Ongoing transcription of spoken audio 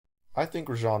I think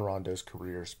Rajon Rondo's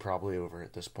career is probably over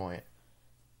at this point.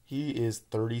 He is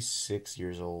 36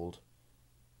 years old,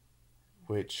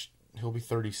 which he'll be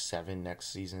 37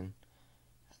 next season.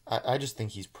 I just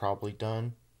think he's probably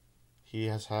done. He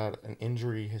has had an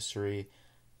injury history.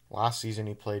 Last season,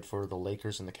 he played for the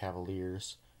Lakers and the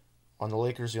Cavaliers. On the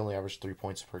Lakers, he only averaged 3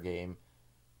 points per game.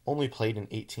 Only played in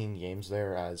 18 games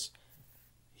there, as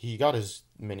he got his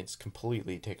minutes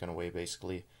completely taken away,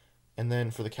 basically. And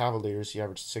then for the Cavaliers, he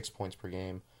averaged 6 points per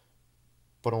game,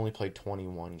 but only played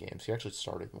 21 games. He actually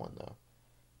started one, though.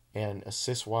 And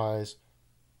assist wise,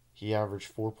 he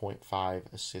averaged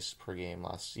 4.5 assists per game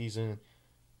last season,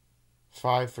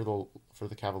 5 for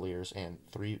the Cavaliers, and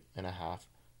 3.5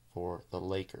 for the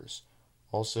Lakers.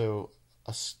 Also,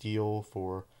 a steal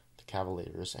for the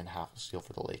Cavaliers and half a steal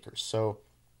for the Lakers. So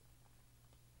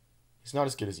he's not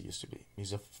as good as he used to be.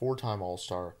 He's a 4-time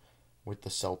All-Star with the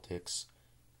Celtics.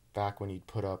 Back when he'd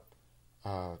put up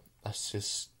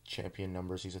assist champion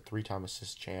numbers, he's a 3-time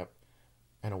assist champ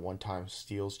and a 1-time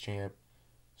steals champ.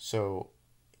 So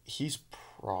he's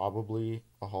probably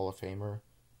a Hall of Famer.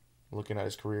 Looking at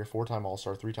his career, 4-time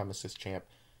All-Star, 3-time assist champ,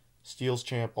 steals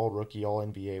champ, All-Rookie,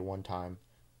 All-NBA 1 time,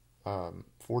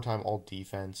 4-time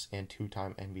All-Defense, and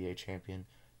 2-time NBA champion.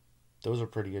 Those are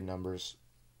pretty good numbers.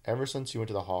 Ever since he went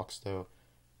to the Hawks, though,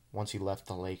 once he left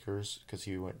the Lakers, because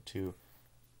he went to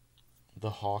the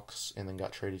Hawks and then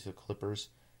got traded to the Clippers,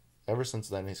 ever since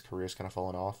then his career's kind of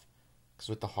fallen off. Because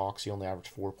with the Hawks, he only averaged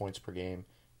 4 points per game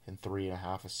and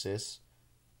 3.5 assists.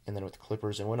 And then with the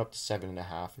Clippers, it went up to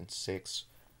 7.5 and 6.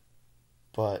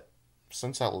 But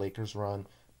since that Lakers run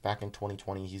back in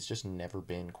 2020, he's just never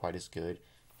been quite as good.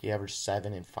 He averaged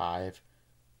 7 and 5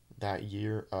 that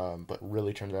year, but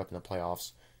really turned it up in the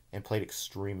playoffs and played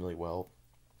extremely well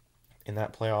in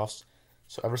that playoffs.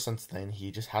 So ever since then, he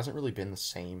just hasn't really been the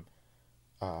same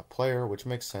player, which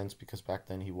makes sense because back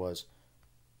then he was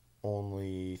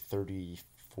only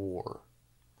 34.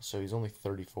 So he's only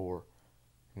 34.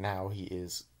 Now he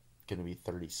is going to be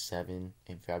 37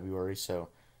 in February. So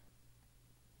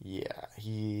yeah,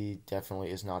 he definitely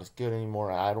is not as good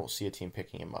anymore. I don't see a team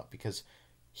picking him up because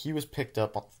he was picked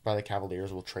up by the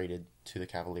Cavaliers, well, traded to the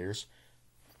Cavaliers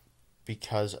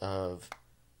because of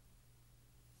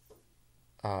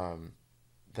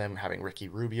them having Ricky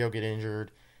Rubio get injured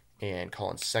and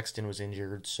Colin Sexton was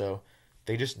injured. So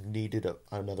they just needed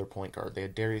another point guard. They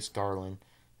had Darius Garland,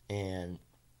 and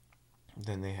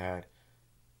then they had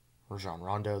Rajon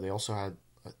Rondo. They also had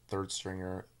a third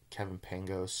stringer, Kevin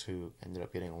Pangos, who ended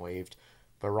up getting waived.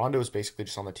 But Rondo was basically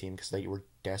just on the team because they were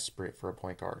desperate for a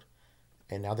point guard.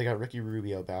 And now they got Ricky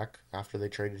Rubio back. After they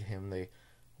traded him, they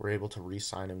were able to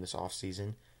re-sign him this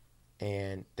offseason.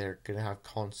 And they're going to have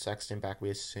Colin Sexton back, we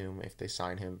assume, if they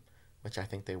sign him, which I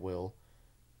think they will.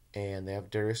 And they have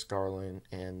Darius Garland,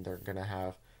 and they're going to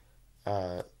have,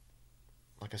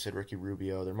 like I said, Ricky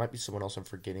Rubio. There might be someone else I'm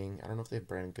forgetting. I don't know if they have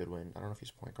Brandon Goodwin. I don't know if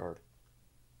he's a point guard.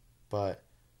 But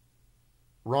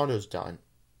Rondo's done.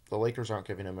 The Lakers aren't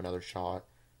giving him another shot.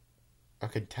 A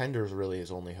contender is really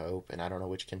his only hope, and I don't know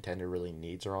which contender really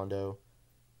needs Rondo.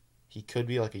 He could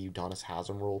be like a Udonis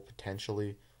Haslem role,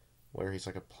 potentially, where he's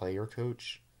like a player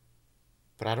coach.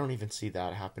 But I don't even see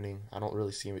that happening. I don't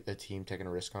really see a team taking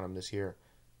a risk on him this year.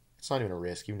 It's not even a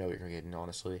risk. You know what you're getting,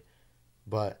 honestly.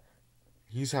 But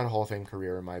he's had a Hall of Fame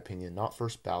career, in my opinion. Not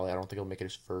first ballot. I don't think he'll make it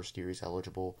his first year he's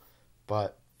eligible.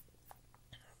 But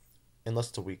unless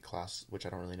it's a weak class, which I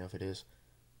don't really know if it is.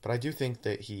 But I do think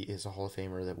that he is a Hall of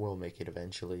Famer that will make it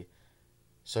eventually.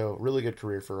 So, really good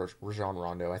career for Rajon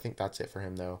Rondo. I think that's it for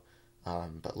him, though.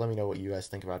 But let me know what you guys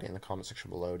think about it in the comment section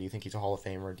below. Do you think he's a Hall of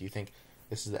Famer? Do you think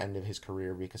this is the end of his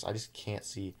career? Because I just can't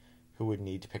see who would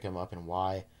need to pick him up and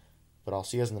why. But I'll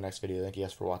see you guys in the next video. Thank you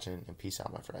guys for watching, and peace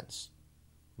out, my friends.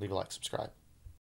 Leave a like, subscribe.